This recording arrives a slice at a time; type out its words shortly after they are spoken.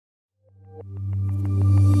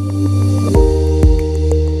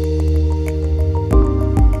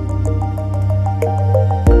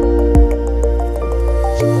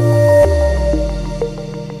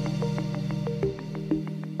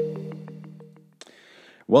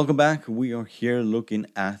Welcome back. We are here looking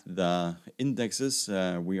at the indexes.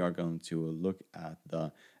 We are going to look at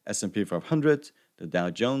the S&P 500, the Dow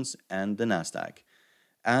Jones, and the Nasdaq.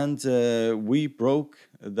 And we broke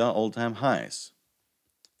the all-time highs,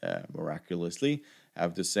 miraculously, I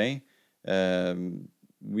have to say. The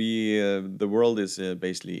world is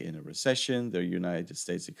basically in a recession. The United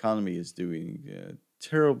States economy is doing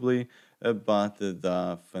terribly, but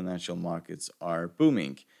the financial markets are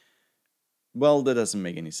booming. Well, that doesn't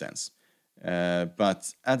make any sense.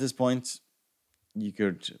 But at this point, you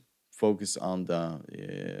could focus on the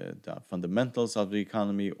fundamentals of the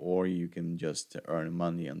economy, or you can just earn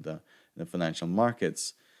money on the financial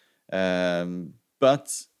markets.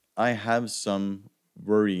 But I have some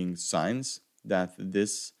worrying signs that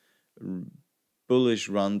this bullish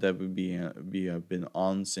run that we have been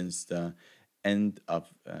on since the end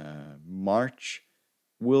of March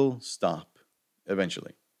will stop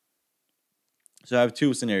eventually. So I have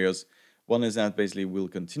two scenarios. One is that basically we'll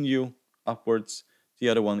continue upwards. The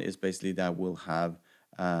other one is basically that we'll have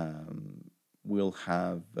a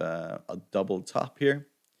double top here,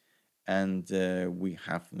 and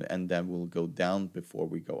and then we'll go down before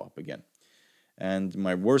we go up again. And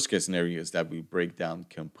my worst case scenario is that we break down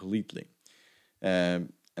completely.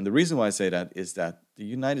 And the reason why I say that is that the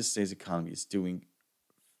United States economy is doing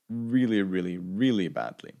really, really, really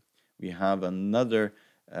badly. We have another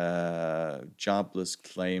jobless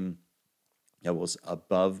claim that was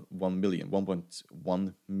above 1 million,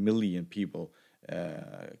 1.1 million people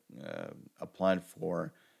applied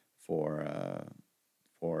for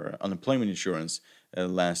unemployment insurance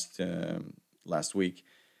last week,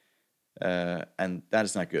 and that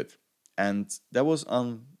is not good. And that was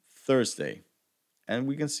on Thursday, and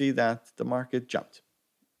we can see that the market jumped.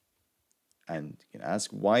 And you can ask,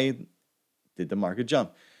 why did the market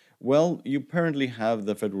jump? Well, you apparently have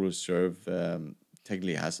the Federal Reserve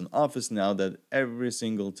technically has an office now that every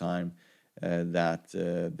single time that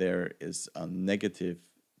there is a negative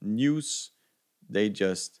news, they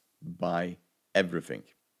just buy everything.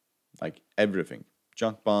 Like everything.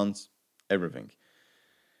 Junk bonds, everything.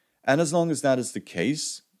 And as long as that is the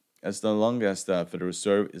case, as long as the Federal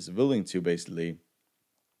Reserve is willing to basically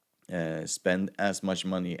spend as much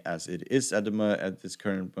money as it is at this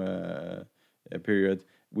current period,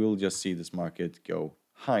 we'll just see this market go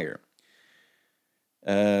higher.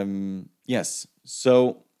 Yes,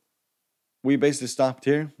 so we basically stopped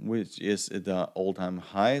here, which is the all-time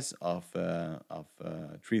highs of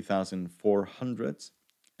 3,400.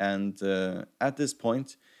 And at this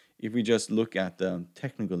point, if we just look at the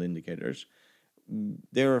technical indicators,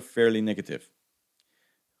 they're fairly negative,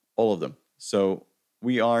 all of them. So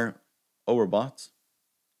we are overbought.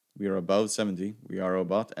 We are above 70. We are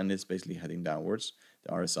overbought, and it's basically heading downwards.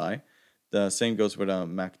 The RSI. The same goes for the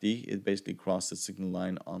MACD. It basically crossed the signal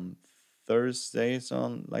line on Thursday,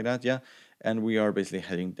 so like that, yeah. And we are basically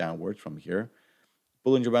heading downwards from here.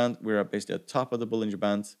 Bollinger Band, we're basically at the top of the Bollinger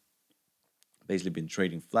Band. Basically been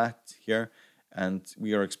trading flat here, and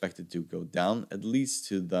we are expected to go down at least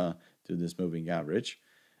to this moving average.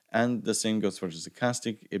 And the same goes for the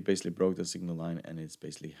stochastic. It basically broke the signal line, and it's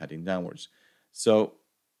basically heading downwards. So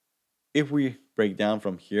if we break down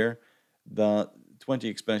from here, the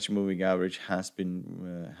 20 exponential moving average has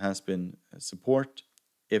been support.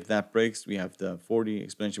 If that breaks, we have the 40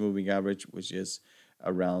 exponential moving average, which is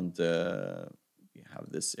around we have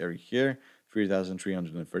this area here,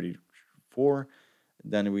 3,334.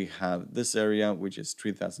 Then we have this area, which is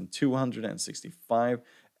 3,265,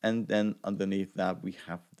 and then underneath that we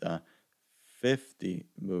have the 50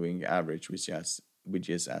 moving average, which is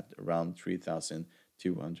at around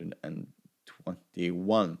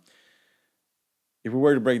 3,221. If we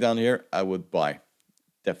were to break down here, I would buy,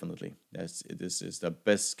 definitely. This is the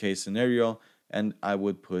best case scenario, and I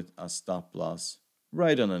would put a stop loss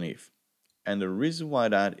right underneath. And the reason why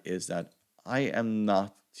that is that I am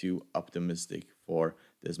not too optimistic for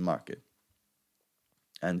this market.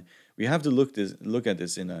 And we have to look at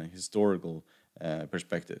this in a historical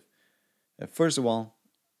perspective. First of all,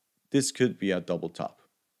 this could be a double top.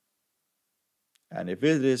 And if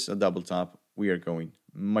it is a double top, we are going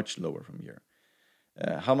much lower from here.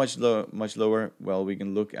 How much lower? Well, we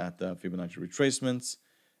can look at the Fibonacci retracements,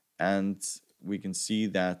 and we can see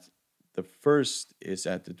that the first is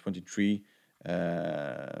at the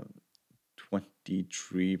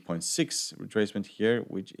 23.6 retracement here,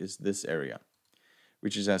 which is this area,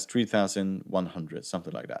 which is at 3,100,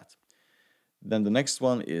 something like that. Then the next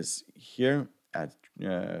one is here at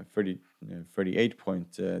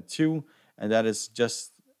 38.2, and that is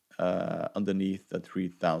just underneath the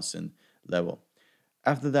 3,000 level.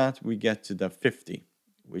 After that, we get to the 50,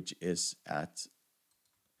 which is at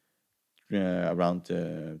around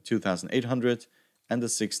 2,800, and the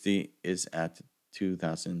 60 is at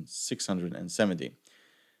 2,670.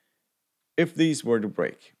 If these were to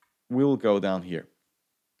break, we will go down here.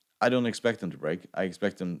 I don't expect them to break. I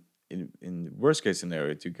expect them, in worst case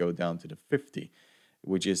scenario, to go down to the 50,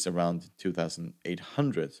 which is around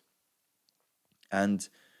 2,800. And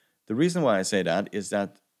the reason why I say that is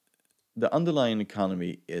that the underlying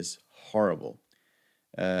economy is horrible.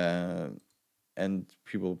 And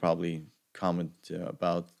people probably comment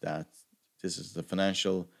about that this is the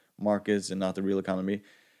financial markets and not the real economy.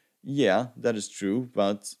 Yeah, that is true,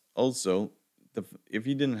 but also if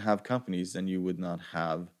you didn't have companies, then you would not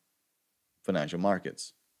have financial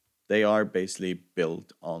markets. They are basically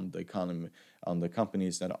built on the economy, on the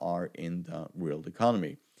companies that are in the real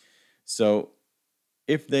economy. So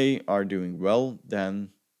if they are doing well, then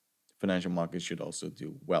financial markets should also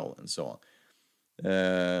do well, and so on.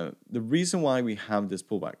 The reason why we have this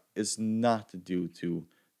pullback is not due to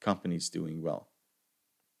companies doing well.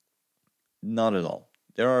 Not at all.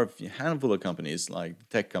 There are a handful of companies, like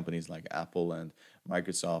tech companies like Apple and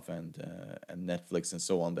Microsoft and Netflix and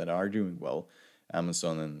so on, that are doing well,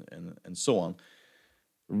 Amazon and so on.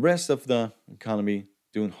 Rest of the economy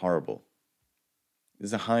doing horrible.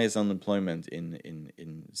 It's the highest unemployment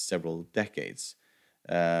in several decades.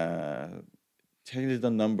 Technically,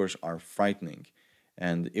 the numbers are frightening,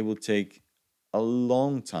 and it will take a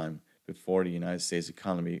long time before the United States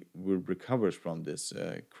economy will recover from this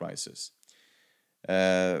crisis.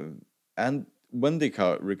 And when they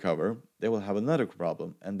recover, they will have another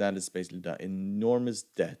problem, and that is basically the enormous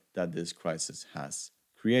debt that this crisis has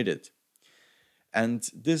created. And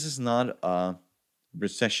this is not a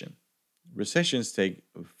recession. Recessions take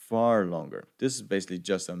far longer. This is basically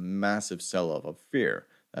just a massive sell-off of fear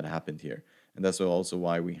that happened here. And that's also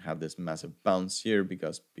why we have this massive bounce here,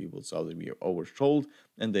 because people saw that we are oversold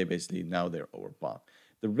and they basically now they're overbought.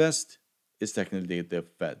 The rest is technically the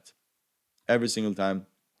Fed. Every single time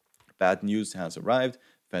bad news has arrived,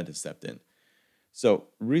 Fed has stepped in. So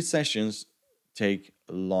recessions take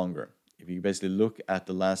longer. If you basically look at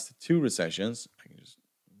the last two recessions, I can just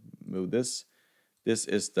move this. This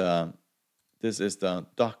is the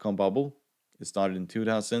dot-com bubble. It started in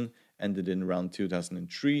 2000, ended in around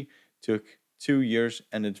 2003, took 2 years,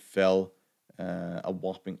 and it fell a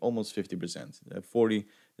whopping almost 50%,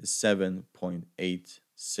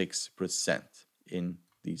 47.86% in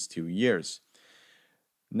these 2 years.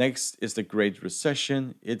 Next is the Great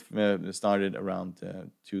Recession. It started around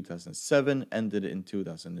 2007, ended in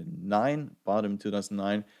 2009, bottom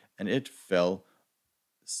 2009, and it fell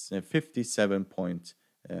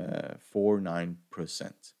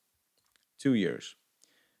 57.49%. 2 years.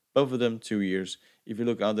 Both of them 2 years. If you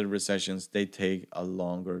look at other recessions, they take a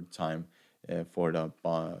longer time for the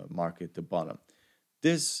market to bottom.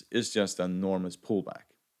 This is just an enormous pullback.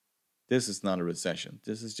 This is not a recession.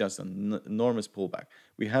 This is just an enormous pullback.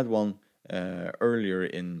 We had one earlier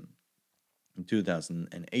in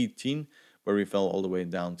 2018 where we fell all the way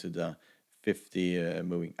down to the 50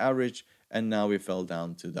 moving average, and now we fell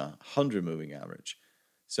down to the 100 moving average.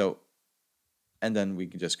 So, and then we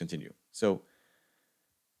can just continue. So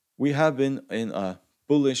we have been in a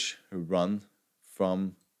bullish run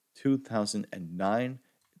from 2009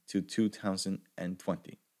 to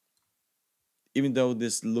 2020. Even though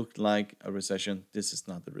this looked like a recession, this is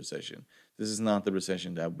not the recession. This is not the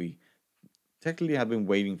recession that we technically have been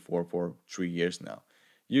waiting for 3 years now.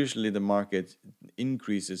 Usually the market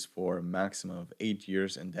increases for a maximum of 8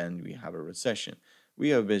 years, and then we have a recession. We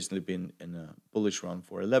have basically been in a bullish run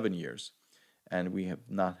for 11 years, and we have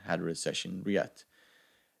not had a recession yet.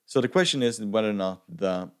 So the question is whether or not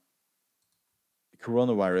the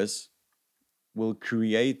coronavirus will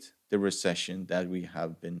create the recession that we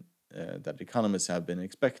have been that economists have been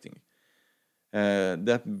expecting.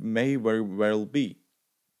 That may very well be.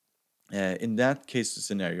 In that case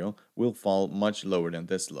scenario, will fall much lower than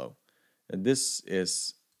this low. This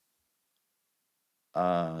is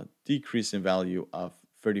a decrease in value of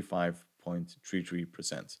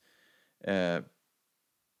 35.33%.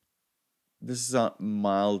 This is a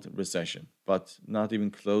mild recession, but not even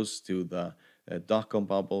close to the dot-com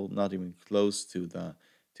bubble, not even close to the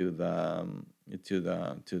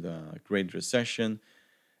Great Recession.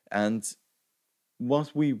 And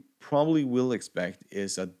what we probably will expect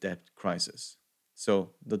is a debt crisis.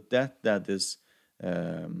 So the debt that this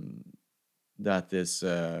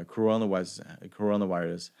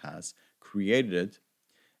coronavirus has created,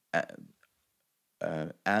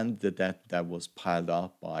 and the debt that was piled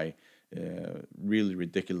up by really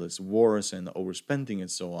ridiculous wars and overspending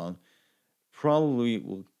and so on, probably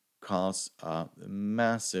will cause a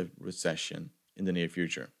massive recession in the near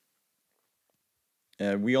future.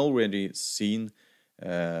 we already seen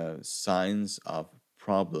signs of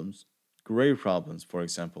problems, grave problems, for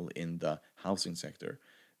example, in the housing sector,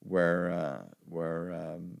 where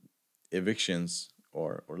evictions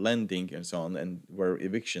or lending and so on, and where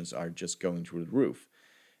evictions are just going through the roof,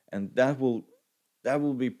 and that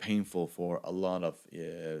will be painful for a lot of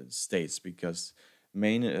states, because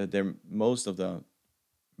most of the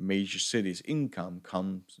major cities' income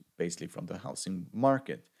comes basically from the housing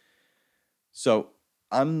market. So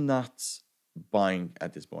I'm not buying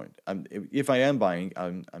at this point. If I am buying,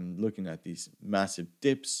 I'm looking at these massive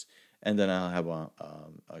dips, and then I'll have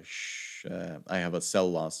I have a sell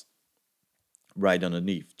loss right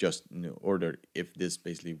underneath, just in order if this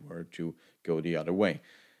basically were to go the other way.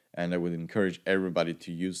 And I would encourage everybody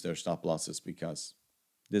to use their stop losses, because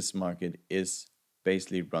this market is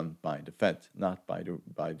basically run by the Fed, not by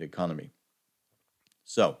the economy.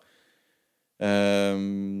 So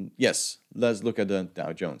yes, let's look at the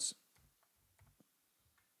Dow Jones.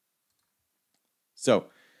 So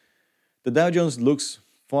the Dow Jones looks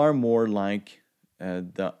far more like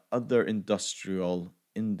the other industrial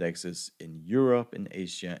indexes in Europe, in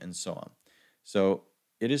Asia, and so on. So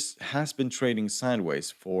has been trading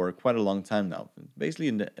sideways for quite a long time now. Basically,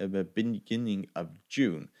 in the beginning of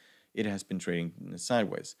June, it has been trading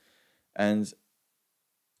sideways, and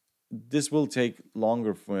this will take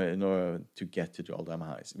longer in order to get to the all-time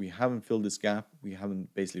highs. We haven't filled this gap. We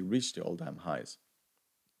haven't basically reached the all-time highs.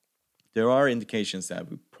 There are indications that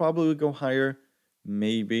we probably will go higher,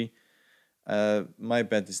 maybe. My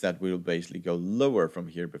bet is that we'll basically go lower from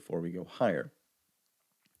here before we go higher.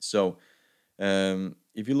 So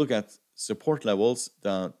if you look at support levels,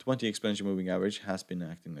 the 20 exponential moving average has been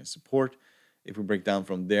acting as support. If we break down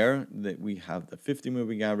from there, we have the 50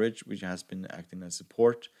 moving average, which has been acting as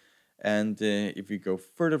support. And if we go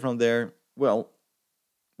further from there, well,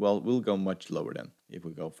 we'll go much lower then if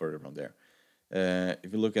we go further from there.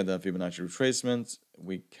 If you look at the Fibonacci retracement,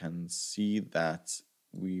 we can see that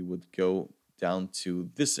we would go down to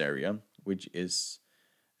this area, which is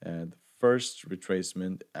the first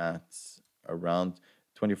retracement at around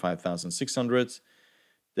 25,600.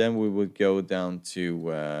 Then we would go down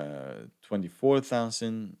to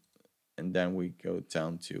 24,000, and then we go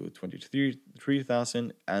down to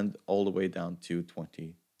 23,000, and all the way down to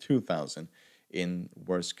 22,000 in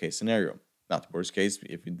worst case scenario. Not worst case,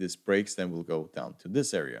 if this breaks, then we'll go down to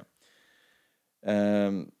this area.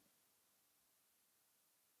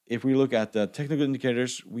 If we look at the technical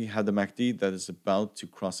indicators, we have the MACD that is about to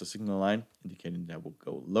cross the signal line, indicating that we'll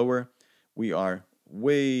go lower. We are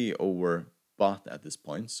way overbought at this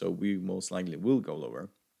point, so we most likely will go lower.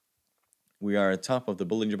 We are at top of the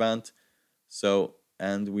Bollinger Band,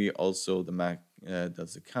 and we also the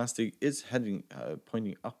stochastic is heading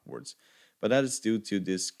pointing upwards, but that is due to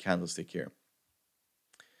this candlestick here.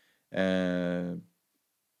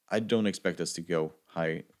 I don't expect us to go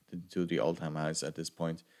high to the all-time highs at this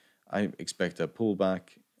point. I expect a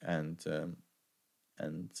pullback, and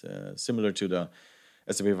similar to the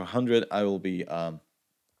S&P 500, I will be a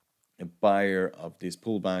buyer of these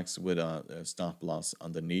pullbacks with a stop loss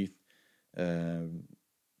underneath,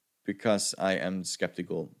 because I am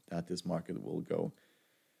skeptical that this market will go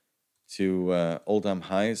to all-time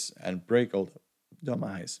highs and break all-time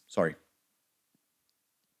highs.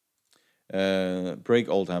 Break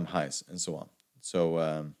all-time highs and so on.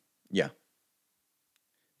 So yeah.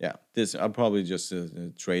 I'll probably just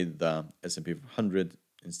trade the S&P 500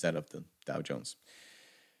 instead of the Dow Jones.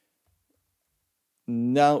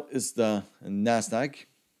 Now is the Nasdaq,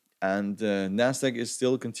 and Nasdaq is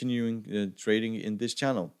still continuing trading in this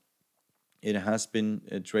channel. It has been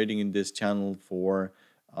trading in this channel for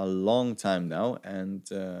a long time now, and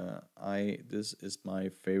this is my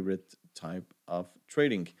favorite type of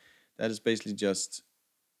trading. That is basically just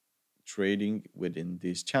trading within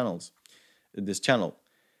this channel.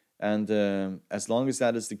 And as long as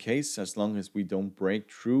that is the case, as long as we don't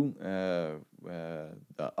break through the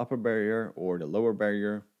upper barrier or the lower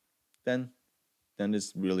barrier, then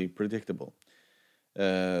it's really predictable.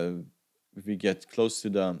 If we get close to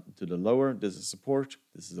the lower, this is support.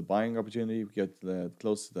 This is a buying opportunity. If we get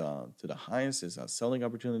close to the highest, it's a selling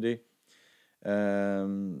opportunity.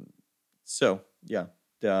 So yeah,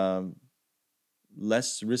 the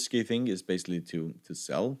less risky thing is basically to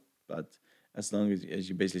sell, but as long as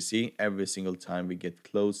you basically see every single time we get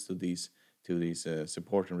close to these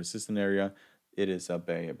support and resistance area, it is a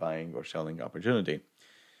buying or selling opportunity.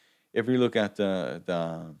 If we look at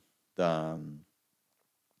the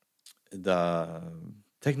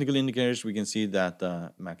technical indicators, we can see that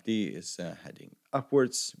the MACD is heading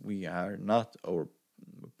upwards. We are not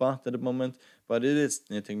overbought at the moment, but it is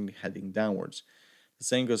heading downwards. The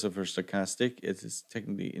same goes for stochastic. It is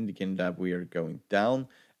technically indicating that we are going down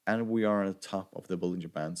and we are on the top of the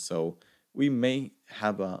Bollinger Band. So we may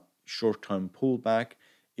have a short-term pullback.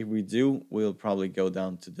 If we do, we'll probably go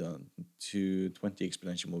down to the 220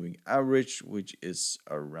 exponential moving average, which is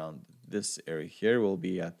around this area here. We'll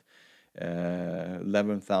be at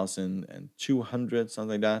 11,200, something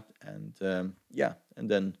like that. And yeah, and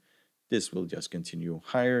then this will just continue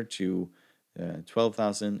higher to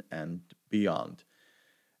 12,000 and beyond.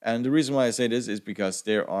 And the reason why I say this is because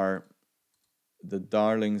there are the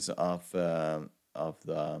darlings of the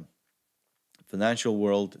financial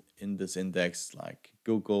world in this index, like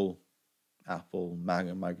Google, Apple,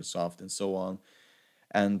 Microsoft, and so on.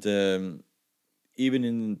 And even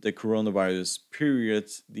in the coronavirus period,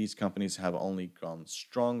 these companies have only gone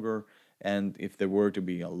stronger. And if there were to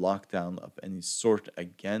be a lockdown of any sort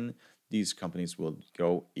again, these companies will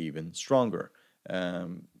go even stronger.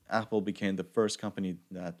 Apple became the first company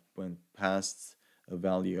that went past a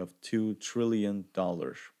value of $2 trillion.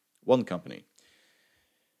 One company.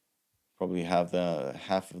 Probably have the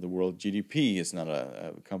half of the world GDP is not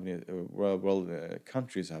a company.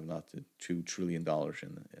 Countries have not $2 trillion,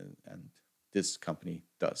 and this company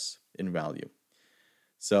does in value.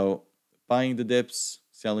 So buying the dips,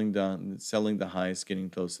 selling the highs, getting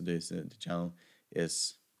close to this the channel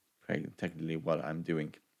is technically what I'm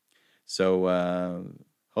doing. So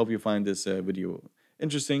hope you find this video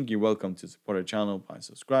interesting. You're welcome to support our channel by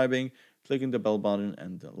subscribing, clicking the bell button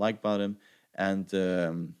and the like button, and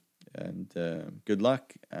good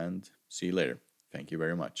luck and see you later. Thank you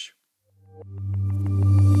very much.